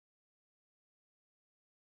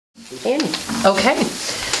Annie. Okay.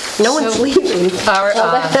 No one's leaving.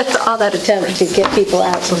 All that attempt to get people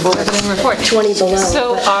out before 20 below.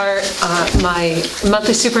 So my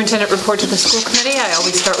monthly superintendent report to the school committee, I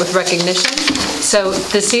always start with recognition. So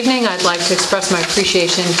this evening I'd like to express my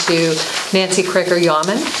appreciation to Nancy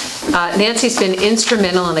Craker-Yaman. Nancy's been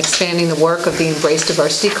instrumental in expanding the work of the Embrace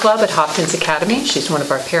Diversity Club at Hopkins Academy. She's one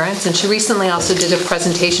of our parents, and she recently also did a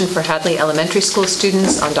presentation for Hadley Elementary School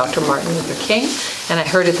students on Dr. Martin Luther King, and I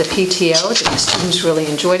heard at the PTO that the students really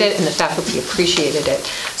enjoyed it and the faculty appreciated it.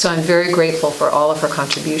 So I'm very grateful for all of her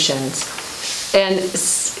contributions. And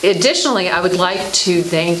additionally, I would like to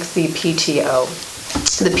thank the PTO.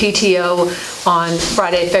 The PTO on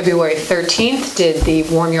Friday, February 13th did the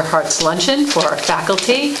Warm Your Hearts Luncheon for our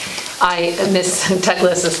faculty. Miss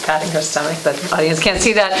Douglas is patting her stomach, the audience can't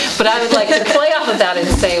see that, but I would like to play off of that and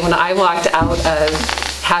say when I walked out of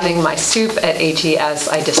having my soup at HES,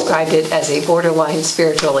 I described it as a borderline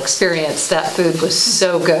spiritual experience. That food was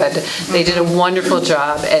so good. They did a wonderful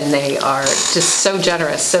job and they are just so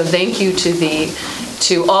generous. So thank you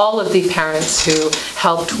to all of the parents who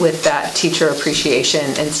helped with that teacher appreciation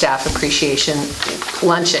and staff appreciation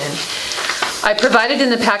luncheon. I provided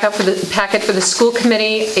in the packet for the school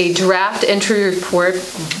committee a draft entry report,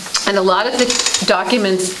 and a lot of the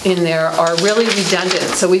documents in there are really redundant.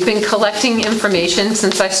 So we've been collecting information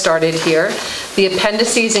since I started here. The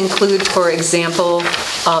appendices include, for example,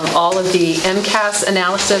 all of the MCAS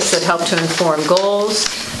analysis that help to inform goals,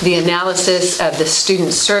 the analysis of the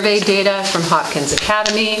student survey data from Hopkins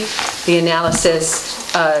Academy, the analysis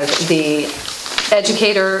of the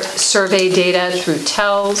educator survey data through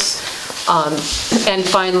TELS, and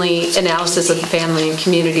finally, analysis of the family and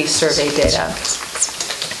community survey data.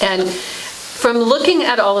 And from looking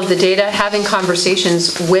at all of the data, having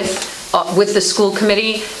conversations with the school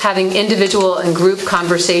committee, having individual and group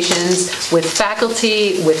conversations with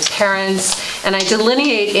faculty, with parents, and I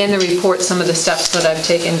delineate in the report some of the steps that I've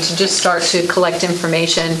taken to just start to collect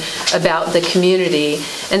information about the community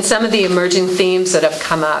and some of the emerging themes that have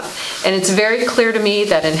come up. And it's very clear to me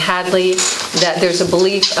that in Hadley that there's a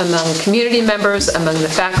belief among community members, among the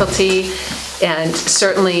faculty, and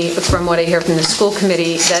certainly from what I hear from the school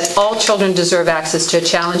committee, that all children deserve access to a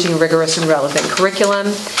challenging, rigorous, and relevant curriculum,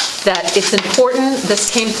 that it's important,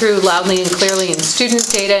 this came through loudly and clearly in student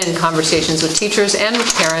data and conversations with teachers and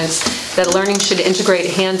with parents, that learning should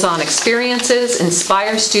integrate hands-on experiences,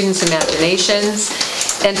 inspire students' imaginations,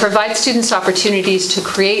 and provide students opportunities to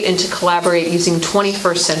create and to collaborate using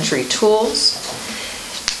 21st century tools.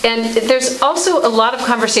 And there's also a lot of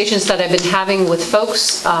conversations that I've been having with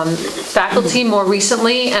folks, faculty more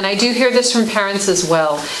recently, and I do hear this from parents as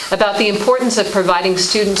well, about the importance of providing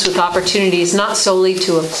students with opportunities not solely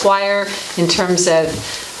to acquire in terms of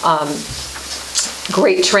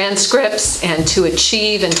great transcripts and to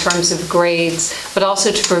achieve in terms of grades, but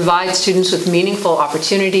also to provide students with meaningful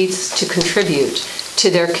opportunities to contribute to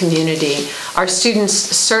their community. Our students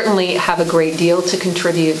certainly have a great deal to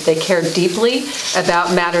contribute. They care deeply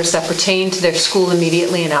about matters that pertain to their school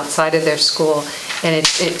immediately and outside of their school. And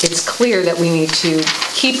it's clear that we need to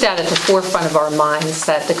keep that at the forefront of our minds,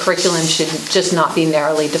 that the curriculum should just not be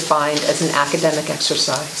narrowly defined as an academic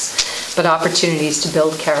exercise, but opportunities to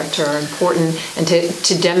build character are important and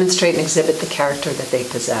to demonstrate and exhibit the character that they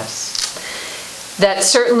possess. That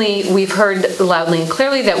certainly we've heard loudly and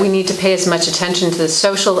clearly that we need to pay as much attention to the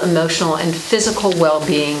social, emotional, and physical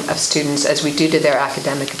well-being of students as we do to their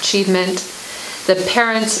academic achievement. The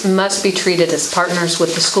parents must be treated as partners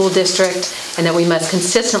with the school district, and that we must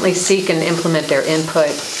consistently seek and implement their input.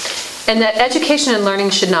 And that education and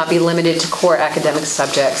learning should not be limited to core academic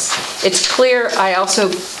subjects. It's clear, I also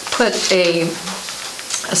put a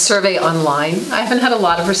survey online. I haven't had a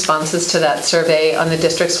lot of responses to that survey on the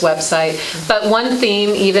district's website, but one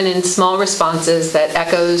theme, even in small responses that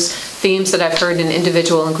echoes themes that I've heard in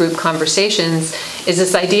individual and group conversations, is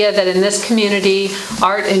this idea that in this community,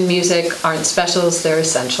 art and music aren't specials, they're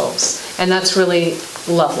essentials. And that's really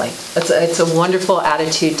lovely. It's a wonderful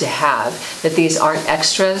attitude to have, that these aren't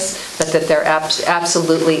extras, but that they're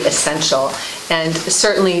absolutely essential. And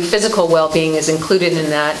certainly physical well-being is included in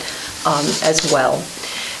that as well.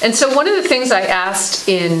 And so one of the things I asked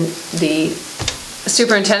in the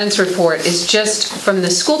superintendent's report is just from the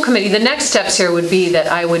school committee, the next steps here would be that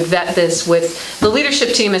I would vet this with, the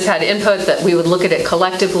leadership team has had input, that we would look at it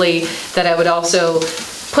collectively, that I would also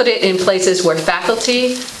put it in places where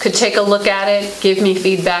faculty could take a look at it, give me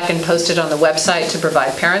feedback, and post it on the website to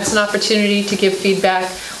provide parents an opportunity to give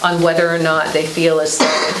feedback on whether or not they feel as though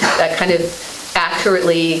that kind of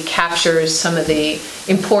accurately captures some of the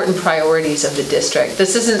important priorities of the district.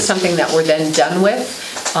 This isn't something that we're then done with.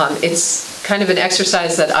 It's kind of an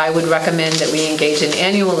exercise that I would recommend that we engage in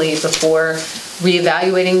annually before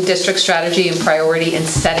reevaluating district strategy and priority and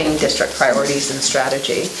setting district priorities and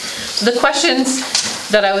strategy. So the questions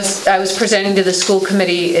that I was presenting to the school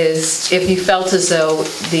committee is if you felt as though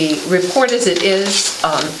the report as it is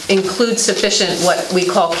includes sufficient what we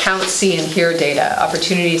call count, see, and hear data,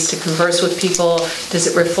 opportunities to converse with people. Does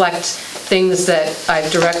it reflect things that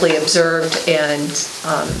I've directly observed, and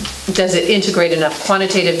does it integrate enough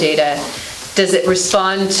quantitative data? Does it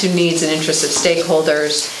respond to needs and interests of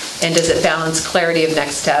stakeholders? And does it balance clarity of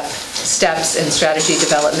next steps and strategy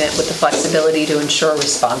development with the flexibility to ensure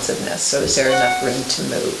responsiveness? So is there enough room to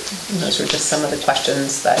move? And those were just some of the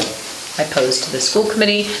questions that I posed to the school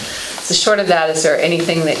committee. So short of that, is there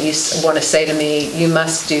anything that you want to say to me, you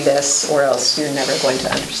must do this or else you're never going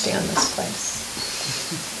to understand this place?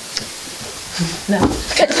 No.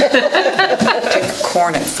 Pick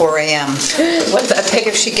corn at 4 a.m. What's that? Pick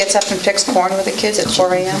if she gets up and picks corn with the kids at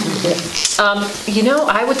 4 a.m.? You know,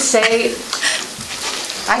 I would say,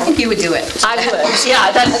 I think you would do it. I would.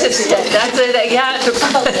 Yeah, that's it. That's it. Yeah.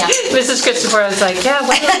 Mrs. Christopher was like, yeah,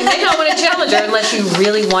 well, you may not want to challenge her unless you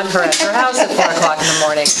really want her at her house at 4 o'clock in the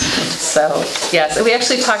morning. So, yes, we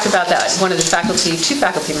actually talked about that. One of the two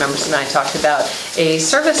faculty members and I talked about a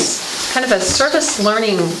service, kind of a service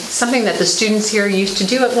learning, something that the students here used to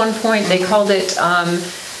do at one point. They called it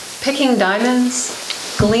picking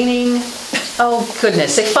diamonds, gleaning. Oh,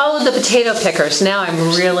 goodness. They followed the potato pickers. Now I'm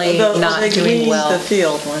really not doing well. The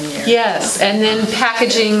field one year. Yes, and then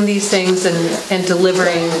packaging these things and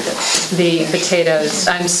delivering the potatoes.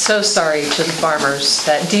 I'm so sorry to the farmers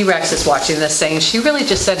that D-Rex is watching this saying, she really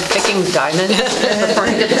just said picking diamonds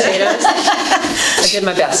referring to potatoes. I did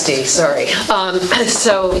my best, Dee, sorry.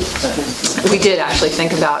 So we did actually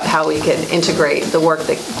think about how we could integrate the work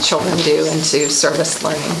that children do into service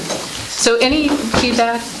learning. So any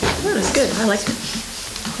feedback? That was good. I liked it.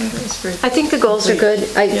 I think the goals are good.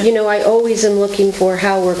 You know, I always am looking for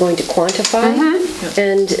how we're going to quantify,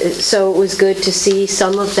 and so it was good to see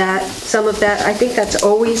some of that. I think that's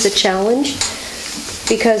always a challenge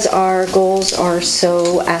because our goals are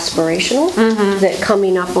so aspirational that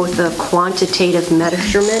coming up with a quantitative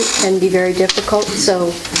measurement can be very difficult.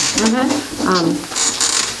 So,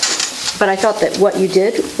 but I thought that what you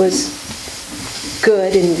did was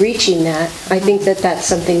good in reaching that. I think that that's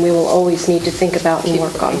something we will always need to think about and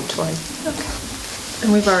work on. Okay.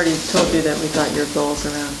 And we've already told you that we thought your goals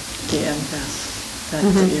around the MCAS, that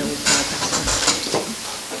yearly progress was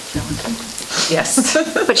challenging. Yes.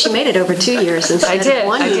 But she made it over 2 years instead of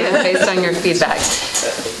 1 year. I did, based on your feedback.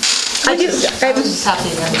 I was just happy to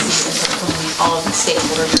see from all of the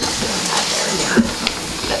stakeholders that had there.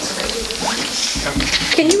 That's great.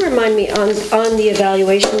 Can you remind me on the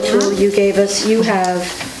evaluation tool you gave us,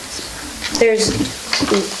 there's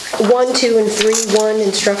 1, 2, and 3. 1,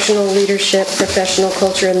 instructional leadership, professional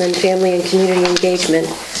culture, and then family and community engagement.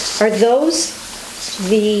 Are those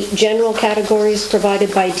the general categories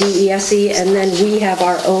provided by DESE, and then we have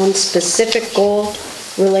our own specific goal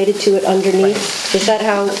related to it underneath? Is that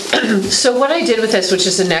how? So what I did with this, which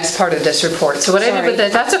is the next part of this report, so what I did with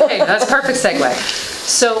it, that's okay, that's a perfect segue.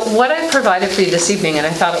 So what I provided for you this evening, and I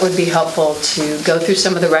thought it would be helpful to go through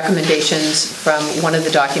some of the recommendations from one of the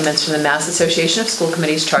documents from the Mass Association of School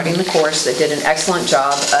Committees Charting the Course that did an excellent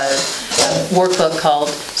job of a workbook called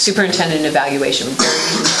Superintendent Evaluation, which you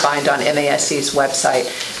can find on MASC's website.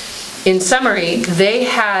 In summary, they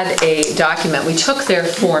had a document. We took their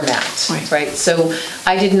format, right? So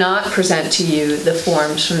I did not present to you the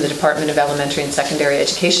forms from the Department of Elementary and Secondary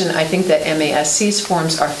Education. I think that MASC's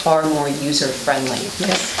forms are far more user-friendly.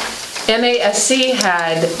 Yes. MASC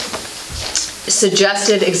had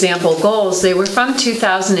suggested example goals. They were from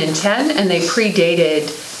 2010, and they predated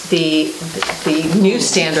the new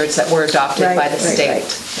standards that were adopted by the state.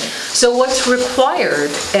 So what's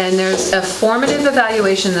required, and there's a formative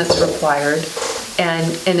evaluation that's required,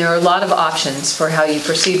 and there are a lot of options for how you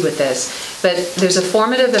proceed with this, but there's a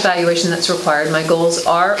formative evaluation that's required. My goals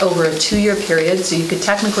are over a 2-year period, so you could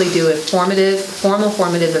technically do a formal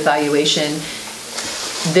formative evaluation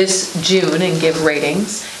this June and give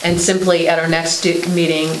ratings, and simply at our next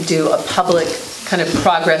meeting do a public kind of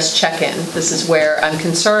progress check-in. This is where I'm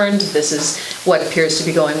concerned, this is what appears to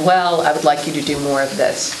be going well, I would like you to do more of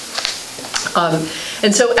this.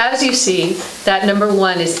 And so as you see, that number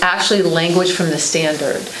 1 is actually language from the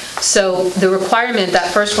standard. So the requirement,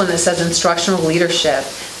 that first one that says instructional leadership,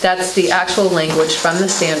 that's the actual language from the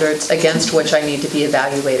standards against which I need to be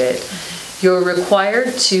evaluated. You're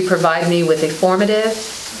required to provide me with a formative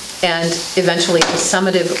and eventually a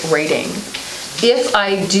summative rating. If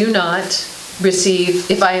I do not receive,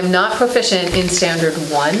 if I am not proficient in standard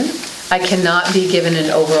 1, I cannot be given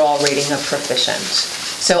an overall rating of proficient.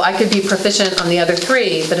 So I could be proficient on the other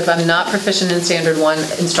 3, but if I'm not proficient in Standard 1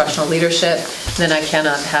 instructional leadership, then I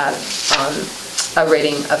cannot have a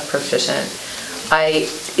rating of proficient. I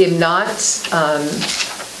am not,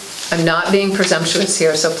 I'm not being presumptuous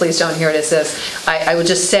here, so please don't hear it as this. I would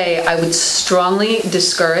just say I would strongly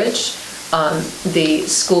discourage the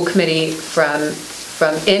school committee from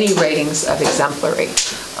any ratings of exemplary.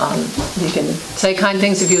 You can say kind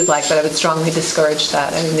things if you would like, but I would strongly discourage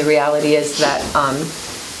that. I mean, the reality is that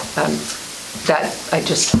that I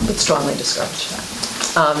just would strongly discourage that.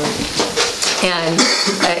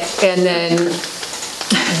 And then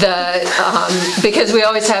because we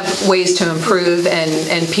always have ways to improve,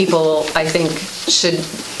 and people, I think, should,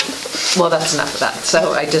 well, that's enough of that.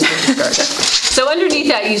 So I just would discourage it. So underneath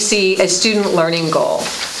that, you see a student learning goal.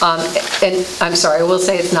 And I'm sorry, I will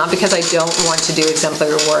say it's not because I don't want to do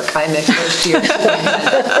exemplary work. I'm a first-year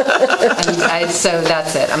superintendent. So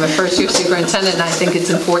that's it. I'm a first-year superintendent, and I think it's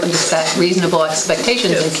important to set reasonable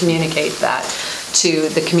expectations and communicate that to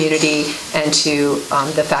the community and to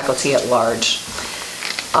the faculty at large.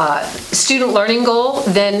 Student learning goal,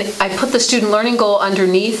 then I put the student learning goal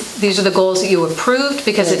underneath. These are the goals that you approved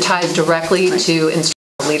because it ties directly to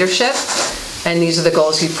instructional leadership, and these are the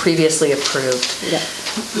goals you previously approved. Yeah.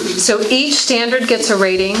 So each standard gets a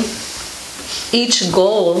rating, each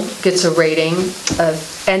goal gets a rating,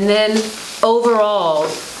 and then overall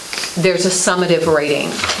there's a summative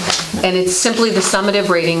rating. And it's simply the summative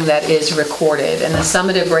rating that is recorded, and the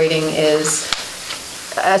summative rating is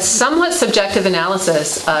a somewhat subjective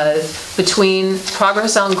analysis of between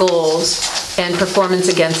progress on goals and performance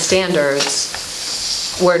against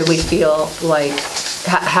standards. Where do we feel like,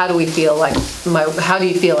 how do we feel like, how do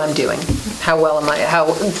you feel I'm doing? How well am I,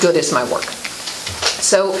 how good is my work?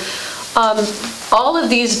 So all of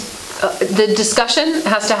these, the discussion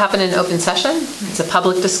has to happen in open session. It's a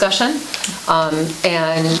public discussion.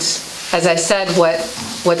 And as I said, what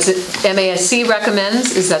MASC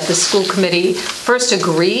recommends is that the school committee first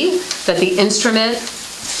agree that the instrument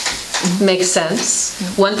makes sense.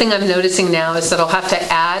 One thing I'm noticing now is that I'll have to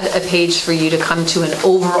add a page for you to come to an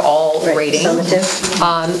overall rating.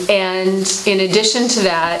 And in addition to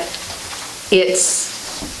that,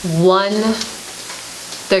 it's one,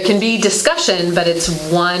 there can be discussion, but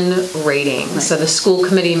it's one rating. So the school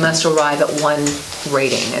committee must arrive at one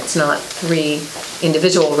rating. It's not 3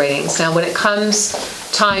 individual ratings. Now, when it comes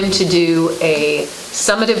time to do a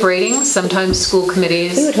summative rating, sometimes school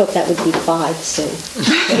committees... We would hope that would be 5 soon.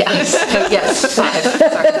 Yes, yes,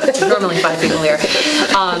 5. Sorry. Normally 5 people here.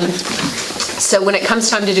 So when it comes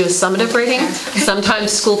time to do a summative rating,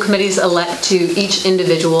 sometimes school committees elect to each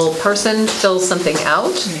individual person fill something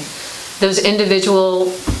out. Those individual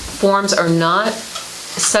forms are not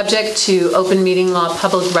subject to open meeting law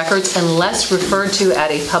public records unless referred to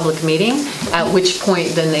at a public meeting, at which point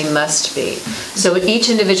then they must be. So each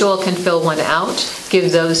individual can fill one out,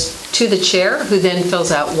 give those to the chair, who then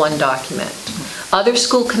fills out one document. Other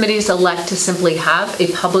school committees elect to simply have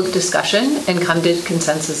a public discussion and come to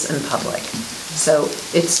consensus in public. So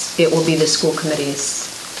it will be the school committee's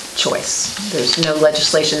choice. There's no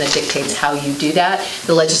legislation that dictates how you do that.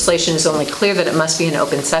 The legislation is only clear that it must be an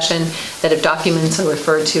open session, that if documents are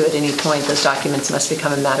referred to at any point, those documents must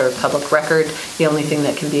become a matter of public record. The only thing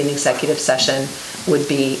that can be an executive session would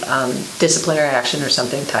be disciplinary action or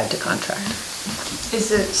something tied to contract. Is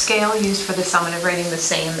the scale used for the summative rating the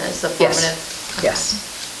same as the formative? Yes. Yes.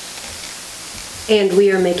 And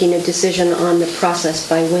we are making a decision on the process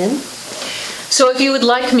by when? So if you would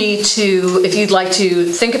like me to, if you'd like to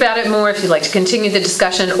think about it more, if you'd like to continue the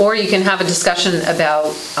discussion, or you can have a discussion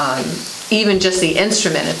about even just the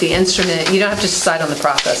instrument. If the instrument, you don't have to decide on the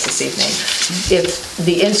process this evening. If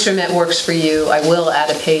the instrument works for you, I will add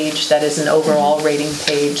a page that is an overall rating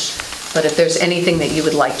page. But if there's anything that you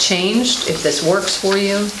would like changed, if this works for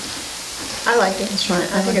you. I like the instrument.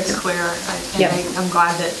 I think it's clear. I'm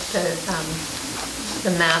glad that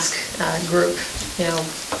the MASC group,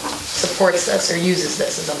 supports this or uses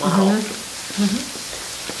this as a model.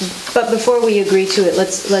 But before we agree to it,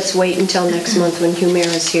 let's wait until next month when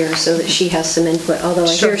Humira's here so that she has some input, although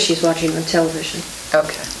I hear she's watching on television.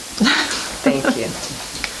 Okay. Thank you.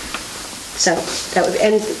 So, that would,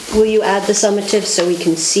 and will you add the summative so we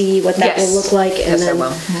can see what that will look like? And yes, then I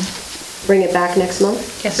will. Bring it back next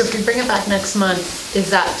month? Yeah, so if we bring it back next month,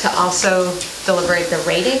 is that to also deliberate the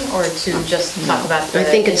rating or to just talk about the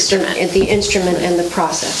instrument? I think it's the instrument and the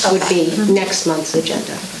process would be next month's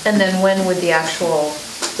agenda. And then when would the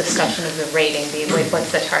discussion of the rating be?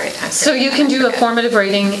 What's the target time? So you can do a formative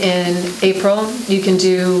rating in April. You can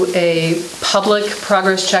do a public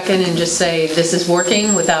progress check-in and just say, this is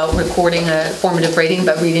working, without recording a formative rating,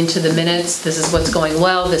 but read into the minutes, this is what's going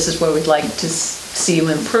well, this is where we'd like to see you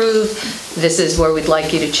improve, this is where we'd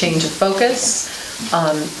like you to change of focus.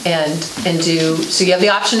 So you have the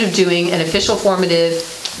option of doing an official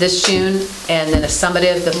formative this June and then a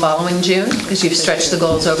summative the following June, because you've stretched the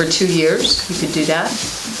goals over 2 years. You could do that.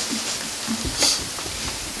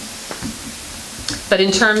 But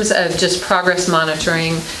in terms of just progress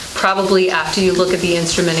monitoring, probably after you look at the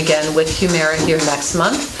instrument again with Humira here next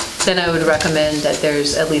month, then I would recommend that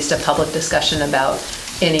there's at least a public discussion about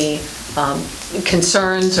any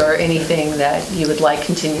concerns or anything that you would like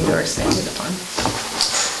continued or expanded upon.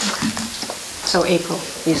 So April,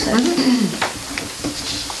 you said.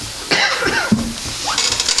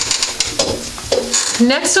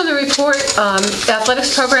 Next on the report,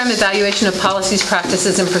 athletics program evaluation of policies,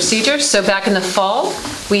 practices, and procedures. So back in the fall,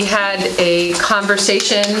 we had a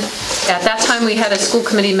conversation. At that time, we had a school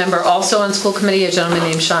committee member also on school committee, a gentleman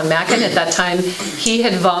named Sean Mackin. At that time, he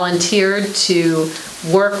had volunteered to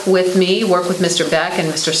work with me, work with Mr. Beck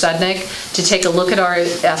and Mr. Sudnick to take a look at our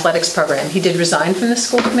athletics program. He did resign from the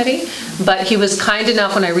school committee, but he was kind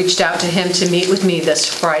enough when I reached out to him to meet with me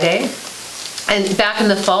this Friday. And back in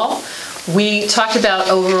the fall, we talked about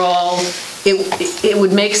overall, it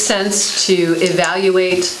would make sense to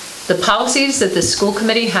evaluate the policies that the school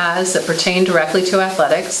committee has that pertain directly to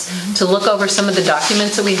athletics, to look over some of the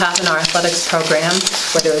documents that we have in our athletics program,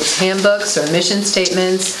 whether it's handbooks or mission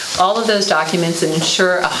statements, all of those documents, and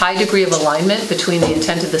ensure a high degree of alignment between the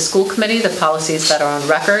intent of the school committee, the policies that are on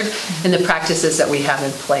record, and the practices that we have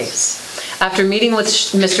in place. After meeting with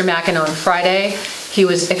Mr. Mackin on Friday, he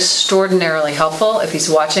was extraordinarily helpful. If he's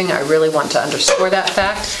watching, I really want to underscore that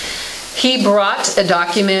fact. He brought a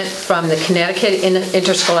document from the Connecticut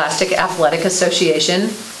Interscholastic Athletic Association.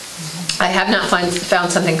 I have not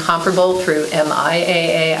found something comparable through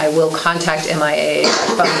MIAA. I will contact MIAA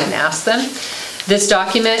by phone and ask them. This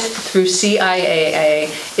document through CIAA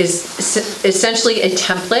is essentially a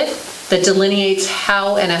template that delineates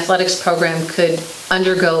how an athletics program could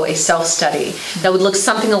undergo a self-study that would look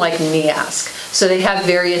something like NEASC. So they have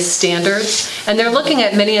various standards, and they're looking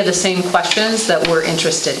at many of the same questions that we're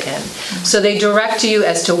interested in. So they direct you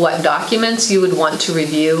as to what documents you would want to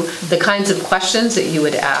review, the kinds of questions that you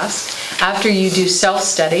would ask. After you do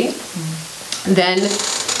self-study, then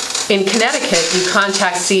in Connecticut, you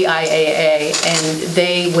contact CIAA, and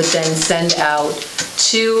they would then send out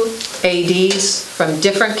 2 ADs from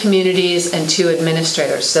different communities and 2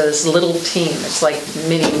 administrators. So this little team, it's like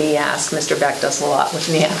mini NEASC. Mr. Beck does a lot with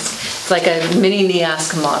NEASC. It's like a mini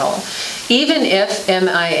NEASC model. Even if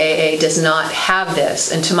MIAA does not have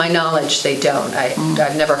this, and to my knowledge they don't,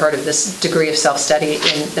 I've never heard of this degree of self-study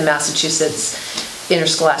in the Massachusetts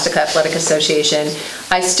Interscholastic Athletic Association,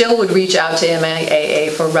 I still would reach out to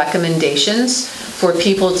MIAA for recommendations for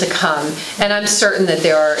people to come. And I'm certain that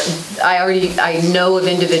there are, I know of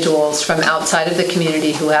individuals from outside of the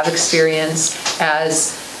community who have experience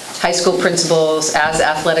as high school principals, as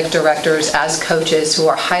athletic directors, as coaches who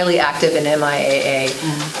are highly active in MIAA,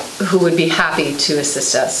 who would be happy to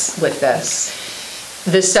assist us with this.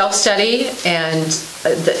 The self-study and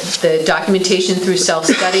the documentation through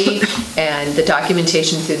self-study and the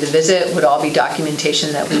documentation through the visit would all be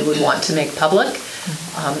documentation that we would want to make public.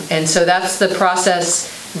 And so that's the process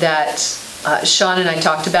that Sean and I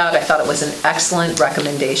talked about. I thought it was an excellent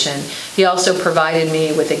recommendation. He also provided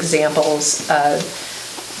me with examples of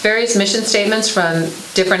various mission statements from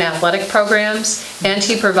different athletic programs, and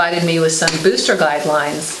he provided me with some booster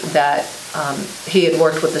guidelines that he had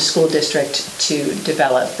worked with the school district to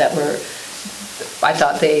develop that were, I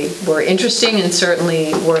thought they were interesting and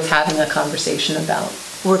certainly worth having a conversation about.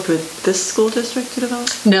 Worked with this school district to develop?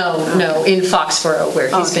 No, in Foxborough, where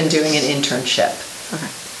he's been doing an internship. Okay.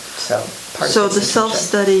 So the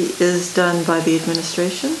self-study is done by the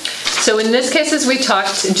administration? So in this case, as we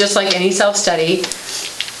talked, just like any self-study,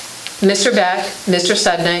 Mr. Beck, Mr.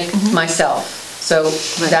 Sudnick, myself. So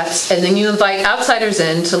that's, and then you invite outsiders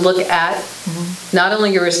in to look at not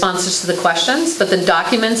only your responses to the questions, but the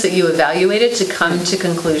documents that you evaluated to come to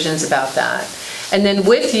conclusions about that. And then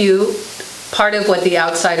with you, part of what the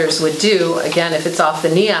outsiders would do, again, if it's off the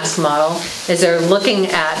NEASC model, is they're looking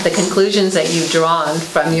at the conclusions that you've drawn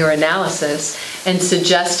from your analysis and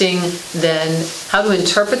suggesting then how to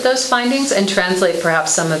interpret those findings and translate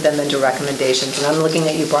perhaps some of them into recommendations. And I'm looking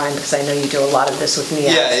at you, Brian, because I know you do a lot of this with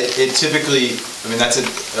NEASC. Yeah, it typically, I mean, that's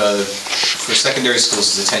for secondary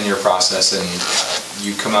schools, it's a 10-year process, and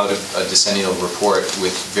you come out of a decennial report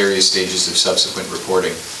with various stages of subsequent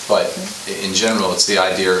reporting. But in general, it's the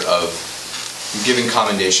idea of giving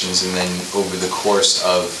commendations, and then over the course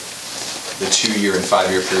of the 2-year and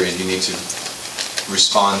 5-year period, you need to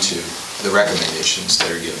respond to the recommendations that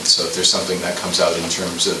are given. So if there's something that comes out in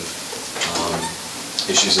terms of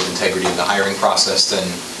issues of integrity in the hiring process, then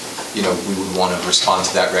we would want to respond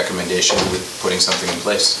to that recommendation with putting something in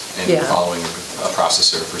place and following a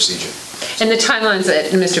process or a procedure. And the timelines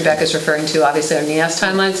that Mr. Beck is referring to, obviously, are NEAS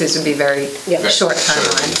timelines. These would be very short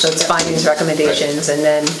timelines. So it's findings, recommendations, and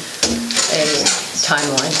then a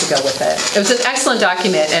timeline to go with it. It was an excellent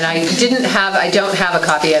document, and I don't have a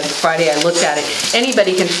copy of Friday. I looked at it.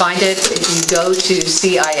 Anybody can find it if you go to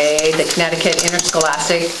CIAA, the Connecticut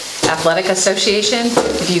Interscholastic Athletic Association.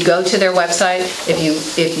 If you go to their website, if you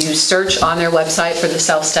search on their website for the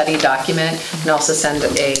self-study document, and also send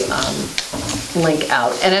a link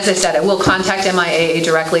out. And as I said, I will contact MIAA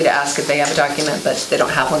directly to ask if they have a document, but they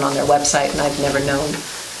don't have one on their website, and I've never known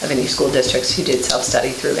of any school districts who did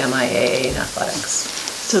self-study through MIAA in athletics.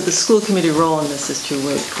 So the school committee role in this is to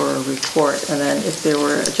wait for a report, and then if there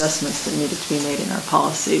were adjustments that needed to be made in our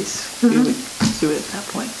policies, we would do it at that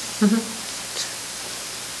point.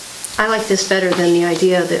 I like this better than the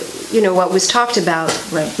idea that, what was talked about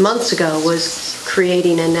months ago was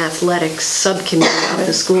creating an athletics subcommittee of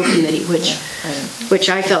the school committee, which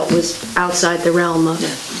I felt was outside the realm of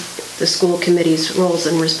the school committee's roles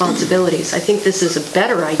and responsibilities. I think this is a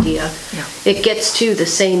better idea. It gets to the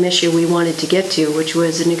same issue we wanted to get to, which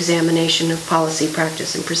was an examination of policy,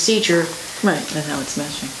 practice, and procedure. Right, and how it's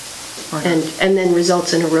meshing. And then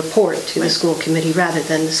results in a report to the school committee rather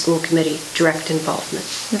than the school committee direct involvement.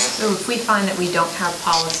 So if we find that we don't have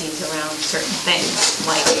policies around certain things,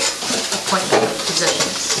 like appointment of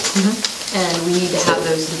positions, and we need to have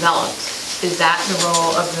those developed, is that the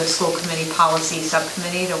role of the school committee policy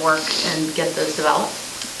subcommittee to work and get those developed?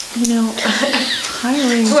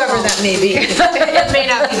 Hiring... Whoever that may be. It may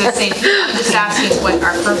not be the same. I'm just asking what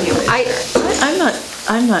our purview is.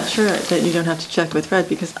 I'm not sure that you don't have to check with Fred,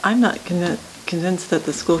 because I'm not convinced that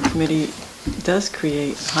the school committee does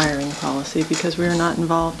create hiring policy, because we are not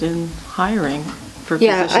involved in hiring for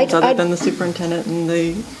positions other than the superintendent and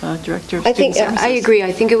the director of student services. I agree.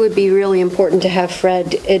 I think it would be really important to have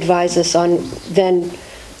Fred advise us on then,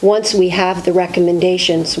 once we have the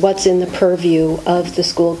recommendations, what's in the purview of the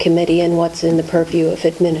school committee and what's in the purview of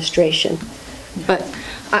administration. But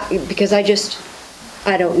because I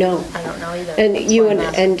don't know. I don't know either. And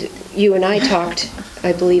you and I talked,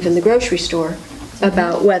 I believe, in the grocery store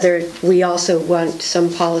about whether we also want some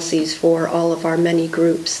policies for all of our many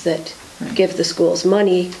groups that give the schools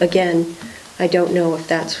money. Again, I don't know if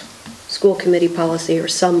that's school committee policy or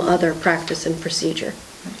some other practice and procedure.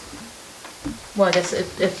 Well, I guess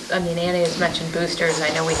Annie has mentioned boosters. I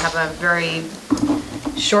know we have a very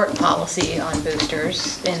short policy on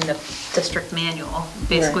boosters in the district manual,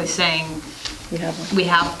 basically saying we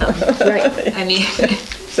have them. Right. I mean,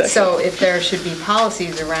 so if there should be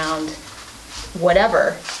policies around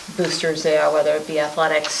whatever boosters they are, whether it be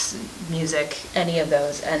athletics, music, any of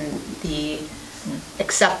those, and the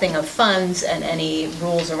accepting of funds and any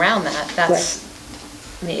rules around that, that's,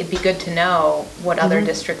 I mean, it'd be good to know what other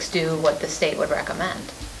districts do, what the state would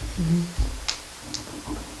recommend.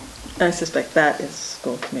 I suspect that is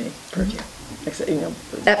school committee purview.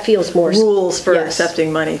 That feels more rules for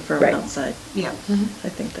accepting money from outside. Yeah. I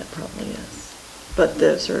think that probably is. But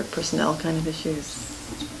the sort of personnel kind of issues.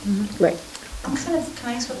 Right. Can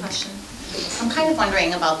I ask a question? I'm kind of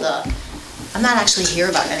wondering about I'm not actually here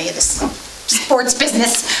about any of this sports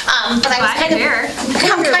business, but I'm kind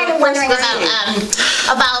of wondering about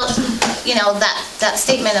that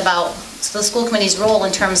statement about the school committee's role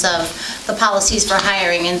in terms of the policies for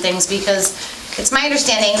hiring and things, because it's my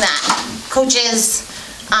understanding that coaches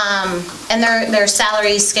and their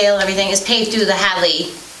salary scale and everything is paid through the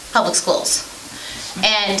Hadley Public Schools.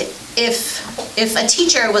 And if a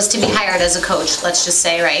teacher was to be hired as a coach, let's just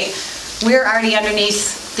say, right, we're already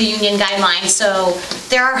underneath the union guidelines, so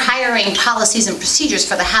there are hiring policies and procedures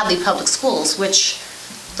for the Hadley Public Schools, which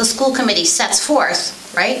the school committee sets forth,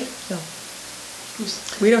 right? No.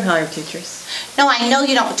 We don't hire teachers. No, I know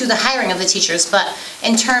you don't do the hiring of the teachers, but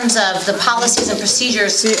in terms of the policies and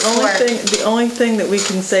procedures, the only thing that we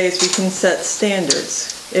can say is we can set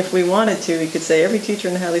standards. If we wanted to, we could say every teacher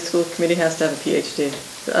in the Hadley School Committee has to have a PhD.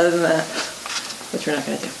 But other than that, which we're not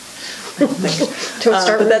going to do, I don't think.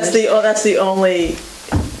 But that's the only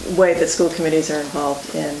way that school committees are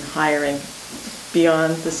involved in hiring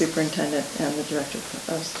beyond the superintendent and the director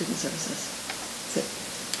of student services. That's it.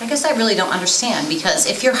 I guess I really don't understand, because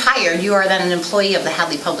if you're hired, you are then an employee of the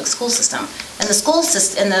Hadley Public School System. And the school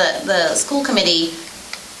system, and the school committee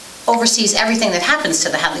oversees everything that happens to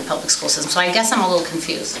the Hadley Public School System. So I guess I'm a little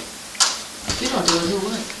confused. We don't do it, who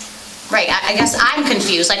would? Right, I guess I'm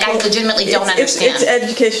confused, like I legitimately don't understand. It's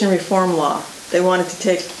education reform law. They wanted to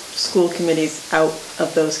take school committees out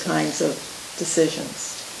of those kinds of decisions.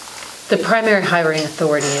 The primary hiring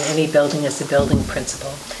authority in any building is the building principal.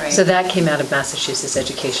 Right. So that came out of Massachusetts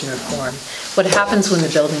education reform. What happens when the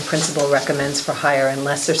building principal recommends for hire,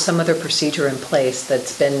 unless there's some other procedure in place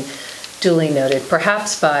that's been duly noted,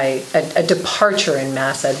 perhaps by a departure in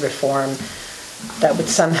Mass Ed reform that would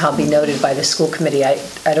somehow be noted by the school committee.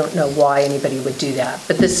 I don't know why anybody would do that.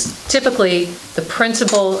 But this, typically, the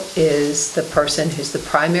principal is the person who's the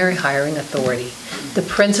primary hiring authority. The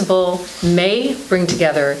principal may bring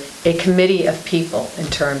together a committee of people in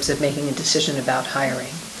terms of making a decision about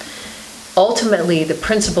hiring. Ultimately, the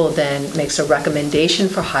principal then makes a recommendation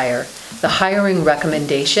for hire. The hiring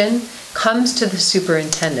recommendation comes to the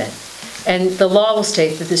superintendent. And the law will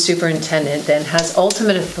state that the superintendent then has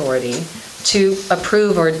ultimate authority to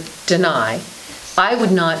approve or deny. I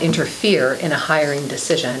would not interfere in a hiring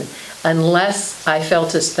decision unless I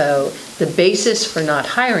felt as though the basis for not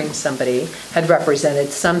hiring somebody had represented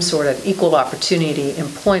some sort of equal opportunity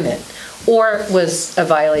employment, or was a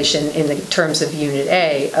violation in the terms of Unit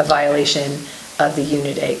A, a violation of the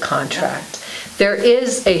Unit A contract. There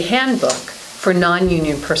is a handbook for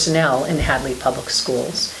non-union personnel in Hadley Public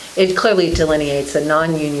Schools. It clearly delineates that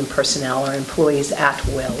non-union personnel are employees at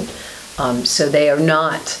will. So they are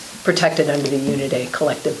not protected under the Unit A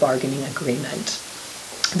collective bargaining agreement.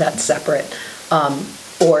 That's separate.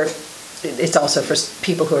 Or it's also for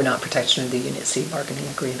people who are not protected under the Unit C bargaining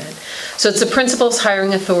agreement. So it's the principal's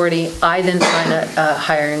hiring authority. I then sign a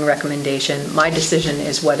hiring recommendation. My decision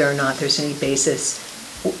is whether or not there's any basis.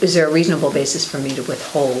 Is there a reasonable basis for me to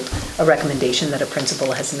withhold a recommendation that a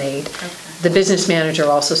principal has made? Okay. The business manager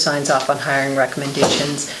also signs off on hiring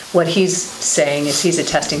recommendations. What he's saying is he's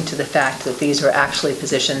attesting to the fact that these were actually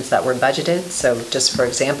positions that were budgeted. So just for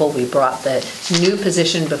example, we brought the new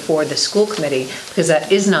position before the school committee because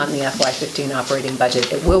that is not in the FY15 operating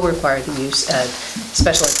budget. It will require the use of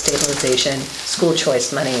special ed stabilization, school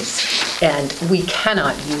choice monies, and we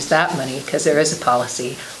cannot use that money because there is a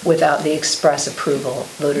policy without the express approval,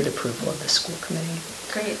 voted approval of the school committee.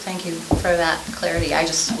 Great, thank you for that clarity. I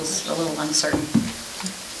just was a little uncertain.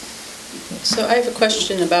 So I have a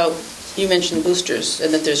question about, you mentioned boosters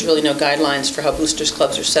and that there's really no guidelines for how boosters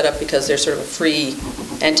clubs are set up because they're sort of a free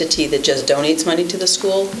entity that just donates money to the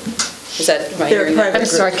school. Is that, am I hearing that? I'm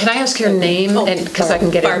sorry, can I ask your name? Because I can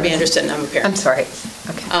get it. Barbie Anderson, I'm a parent. I'm sorry.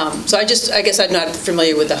 Okay. So I guess I'm not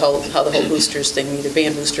familiar with how the whole boosters thing, either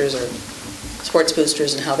band boosters or sports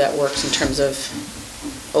boosters, and how that works in terms of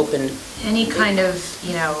open. Any kind of,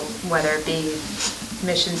 whether it be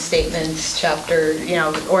mission statements, chapter,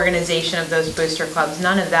 organization of those booster clubs,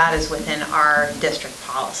 none of that is within our district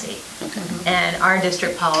policy. Okay. And our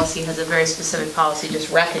district policy has a very specific policy just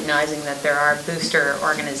recognizing that there are booster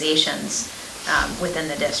organizations within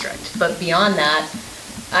the district. But beyond that,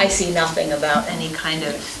 I see nothing about any kind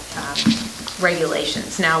of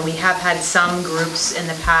regulations. Now, we have had some groups in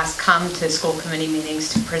the past come to school committee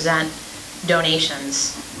meetings to present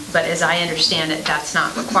donations, but as I understand it, that's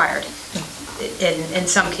not required. In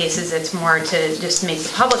some cases, it's more to just make the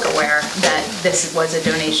public aware that this was a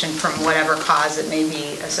donation from whatever cause it may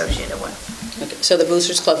be associated with. Okay. So the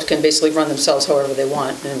boosters clubs can basically run themselves however they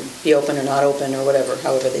want and be open or not open or whatever,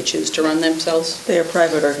 however they choose to run themselves? They are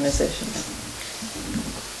private organizations.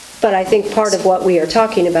 But I think part of what we are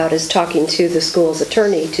talking about is talking to the school's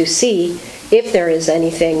attorney to see if there is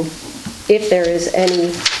anything, if there is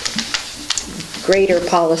any greater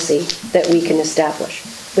policy that we can establish.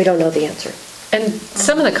 We don't know the answer. And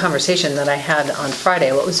some of the conversation that I had on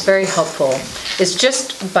Friday, what was very helpful is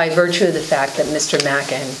just by virtue of the fact that Mr.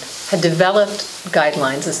 Mackin had developed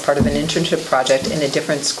guidelines as part of an internship project in a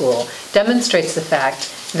different school, demonstrates the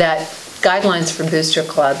fact that guidelines for booster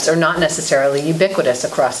clubs are not necessarily ubiquitous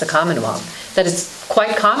across the Commonwealth. That it's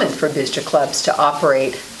quite common for booster clubs to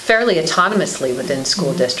operate fairly autonomously within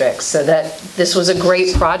school districts, so that this was a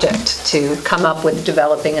great project to come up with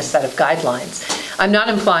developing a set of guidelines. I'm not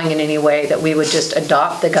implying in any way that we would just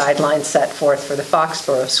adopt the guidelines set forth for the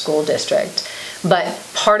Foxborough School District, but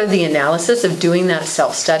part of the analysis of doing that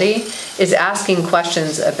self-study is asking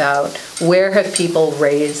questions about where have people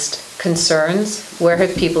raised concerns, where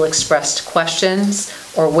have people expressed questions,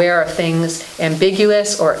 or where are things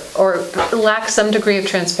ambiguous or lack some degree of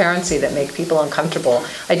transparency that make people uncomfortable.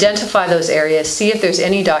 Identify those areas, see if there's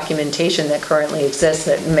any documentation that currently exists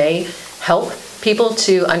that may help people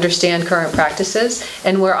to understand current practices,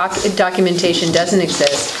 and where documentation doesn't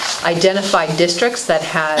exist, identify districts that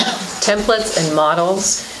have templates and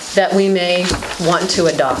models that we may want to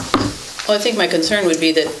adopt. Well, I think my concern would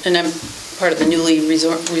be that, and I'm part of the newly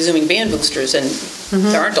resuming band boosters, and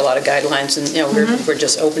there aren't a lot of guidelines, and we're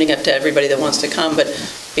just opening up to everybody that wants to come, but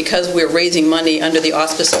because we're raising money under the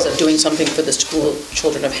auspices of doing something for the school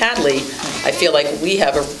children of Hadley, I feel like we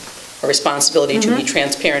have a responsibility to be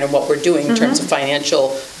transparent in what we're doing in terms of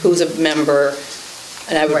financial, who's a member,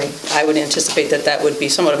 and I would anticipate that would be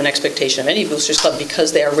somewhat of an expectation of any boosters club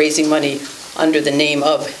because they are raising money under the name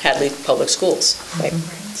of Hadley Public Schools. Right?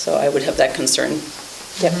 So I would have that concern.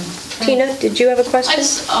 Yep. Tina, did you have a question?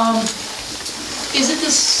 Is it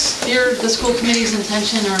the school committee's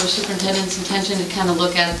intention or the superintendent's intention to kind of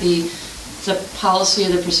look at the policy or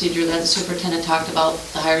the procedure that the superintendent talked about,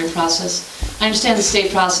 the hiring process? I understand the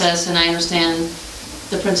state process and I understand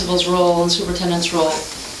the principal's role and superintendent's role,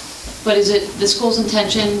 but is it the school's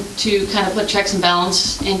intention to kind of put checks and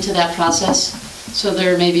balance into that process so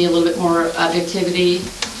there may be a little bit more objectivity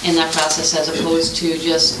in that process as opposed to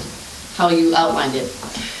just how you outlined it?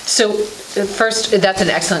 So first, that's an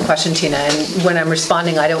excellent question, Tina, and when I'm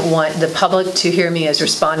responding, I don't want the public to hear me as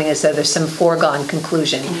responding as though there's some foregone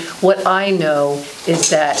conclusion. What I know is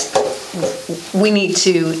that we need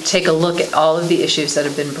to take a look at all of the issues that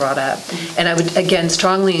have been brought up. And I would, again,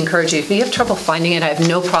 strongly encourage you, if you have trouble finding it, I have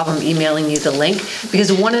no problem emailing you the link,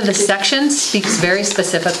 because one of the sections speaks very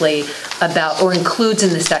specifically about, or includes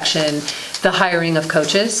in the section, the hiring of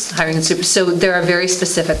coaches, hiring and super. So there are very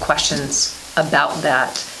specific questions about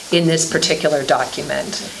that in this particular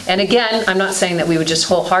document. And again, I'm not saying that we would just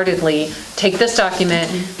wholeheartedly take this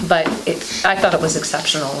document, but I thought it was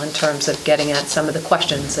exceptional in terms of getting at some of the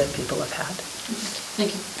questions that people have had.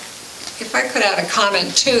 Thank you. If I could add a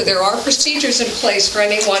comment too, there are procedures in place for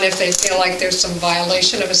anyone if they feel like there's some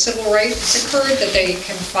violation of a civil right that's occurred, that they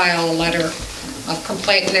can file a letter of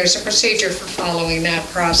complaint, and there's a procedure for following that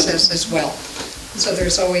process as well. So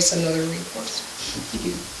there's always another recourse. Thank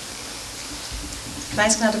you. Can I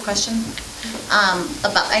ask another question?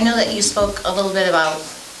 I know that you spoke a little bit about,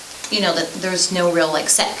 that there's no real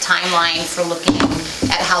set timeline for looking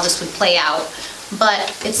at how this would play out, but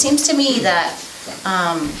it seems to me that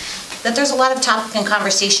that there's a lot of topic and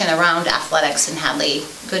conversation around athletics in Hadley,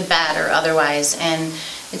 good, bad, or otherwise, and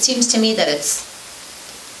it seems to me that it's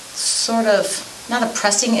sort of not a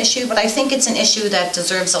pressing issue, but I think it's an issue that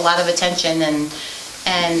deserves a lot of attention and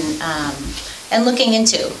looking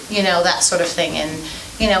into, that sort of thing. And,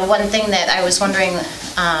 one thing that I was wondering,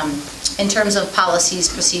 in terms of policies,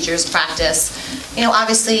 procedures, practice,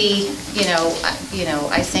 obviously,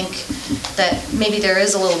 I think that maybe there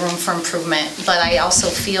is a little room for improvement, but I also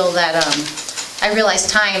feel that, I realize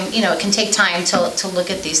time, it can take time to look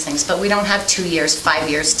at these things, but we don't have 2 years, 5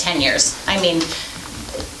 years, 10 years. I mean,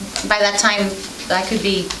 by that time, I could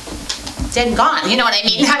be dead and gone, you know what I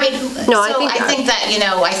mean? No,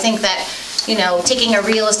 I think that taking a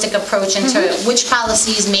realistic approach into which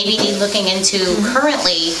policies maybe need looking into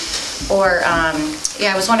currently, or,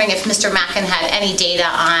 I was wondering if Mr. Mackin had any data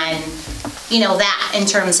on, that in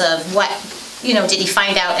terms of what, did he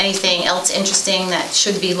find out anything else interesting that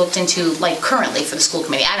should be looked into, currently for the school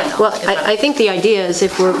committee? I don't know. Well, I think the idea is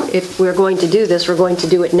if we're going to do this, we're going to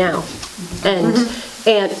do it now.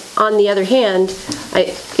 And on the other hand,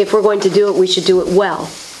 if we're going to do it, we should do it well.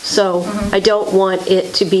 So I don't want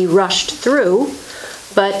it to be rushed through,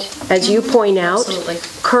 but as you point out,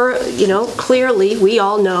 clearly we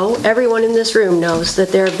all know, everyone in this room knows that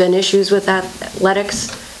there have been issues with athletics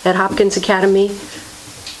at Hopkins Academy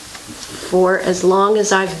for as long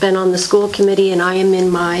as I've been on the school committee, and I am in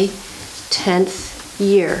my 10th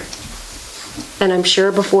year, and I'm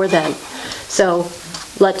sure before then. So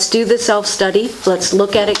let's do the self-study, let's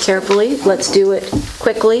look at it carefully, let's do it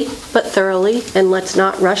quickly but thoroughly, and let's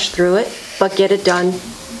not rush through it, but get it done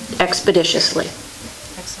expeditiously.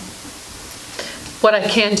 What I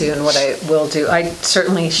can do and what I will do, I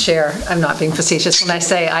certainly share, I'm not being facetious when I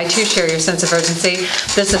say I too share your sense of urgency.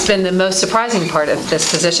 This has been the most surprising part of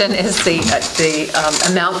this position, is the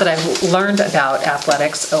amount that I've learned about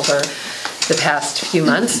athletics over the past few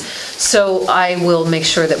months. So I will make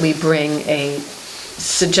sure that we bring a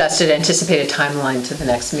suggested anticipated timeline to the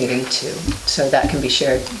next meeting too, so that can be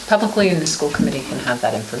shared publicly and the school committee can have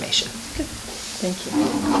that information. Good. Thank you.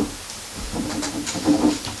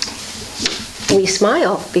 We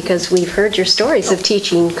smile because we've heard your stories of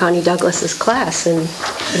teaching Connie Douglas's class and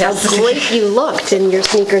how great you looked in your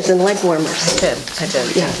sneakers and leg warmers. I did.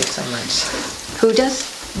 Yeah. Thank you so much. Who does?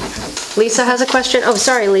 Lisa has a question? Oh,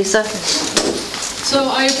 sorry, Lisa. So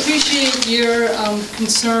I appreciate your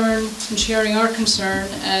concern and sharing our concern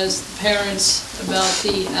as parents about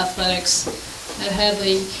the athletics at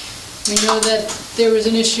Hadley. We know that there was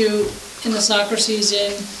an issue in the soccer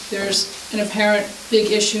season. There's an apparent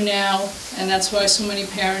big issue now, and that's why so many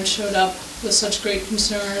parents showed up with such great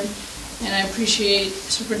concern. And I appreciate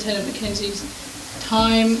Superintendent McKenzie's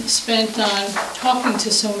time spent on talking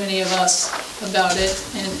to so many of us about it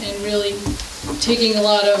and really taking a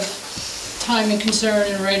lot of time and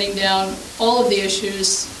concern and writing down all of the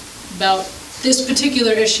issues about this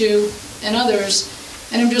particular issue and others.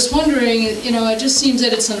 And I'm just wondering, you know, it just seems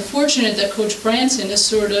that it's unfortunate that Coach Branson is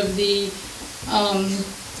sort of the,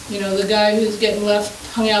 you know, the guy who's getting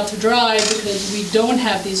left hung out to dry because we don't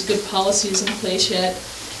have these good policies in place yet.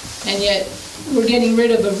 And yet we're getting rid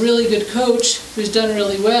of a really good coach who's done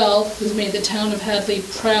really well, who's made the town of Hadley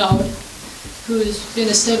proud, who's been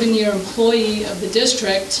a 7-year employee of the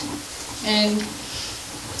district. And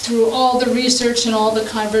through all the research and all the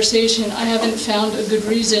conversation, I haven't found a good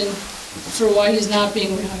reason for why he's not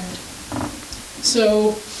being rehired.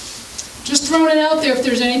 So just throwing it out there, if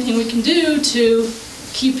there's anything we can do to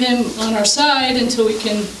keep him on our side until we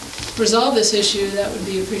can resolve this issue, that would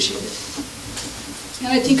be appreciated. And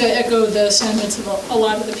I think I echo the sentiments of a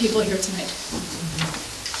lot of the people here tonight.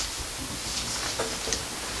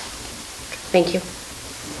 Thank you.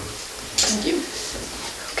 Thank you.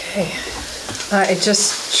 Okay. I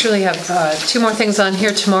just truly have 2 more things on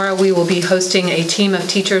here. Tomorrow we will be hosting a team of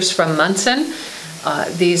teachers from Munson.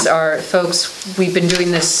 These are folks, we've been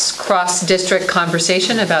doing this cross-district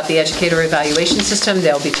conversation about the educator evaluation system.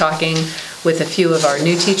 They'll be talking with a few of our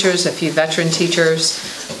new teachers, a few veteran teachers,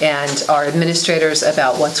 and our administrators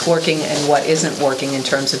about what's working and what isn't working in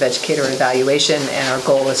terms of educator evaluation, and our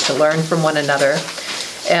goal is to learn from one another.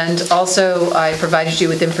 And also, I provided you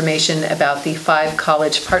with information about the 5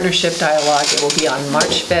 college partnership dialogue. It will be on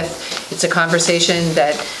March 5th. It's a conversation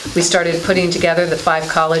that we started putting together, the 5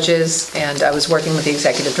 colleges, and I was working with the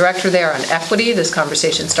executive director there on equity. This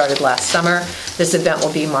conversation started last summer. This event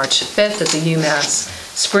will be March 5th at the UMass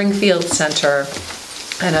Springfield Center.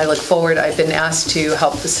 And I look forward, I've been asked to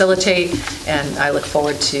help facilitate, and I look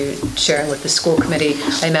forward to sharing with the school committee.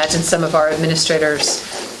 I imagine some of our administrators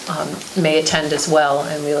may attend as well,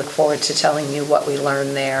 and we look forward to telling you what we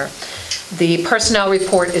learned there. The personnel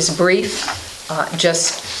report is brief,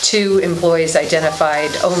 just 2 employees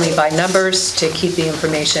identified only by numbers to keep the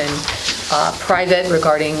information private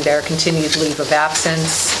regarding their continued leave of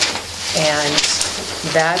absence, and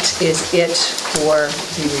that is it for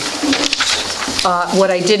the report.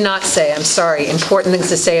 What I did not say, I'm sorry, important things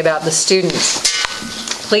to say about the students.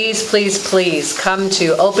 Please, please, please come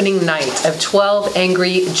to opening night of 12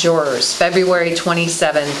 Angry Jurors, February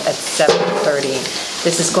 27th at 7:30.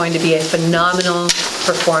 This is going to be a phenomenal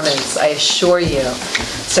performance, I assure you.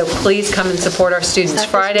 So please come and support our students.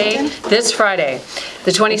 This Friday,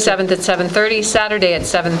 the 27th at 7:30, Saturday at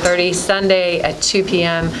 7:30, Sunday at 2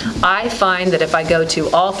 p.m. I find that if I go to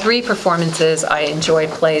all 3 performances, I enjoy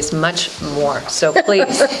plays much more. So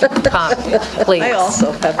please, come, please. I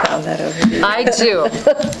also have found that over here. I do.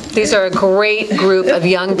 These are a great group of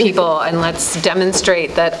young people, and let's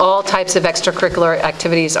demonstrate that all types of extracurricular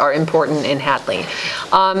activities are important in Hadley.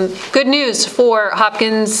 Good news for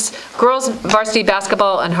Hopkins girls varsity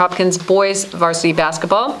basketball and Hopkins boys varsity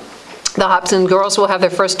basketball. The Hopkins girls will have their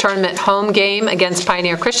first tournament home game against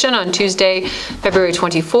Pioneer Christian on Tuesday, February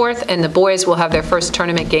 24th, and the boys will have their first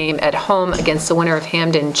tournament game at home against the winner of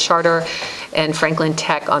Hamden Charter and Franklin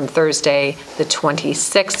Tech on Thursday, the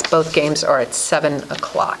 26th. Both games are at 7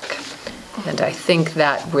 o'clock. And I think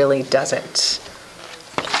that really does it.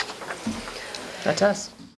 That does.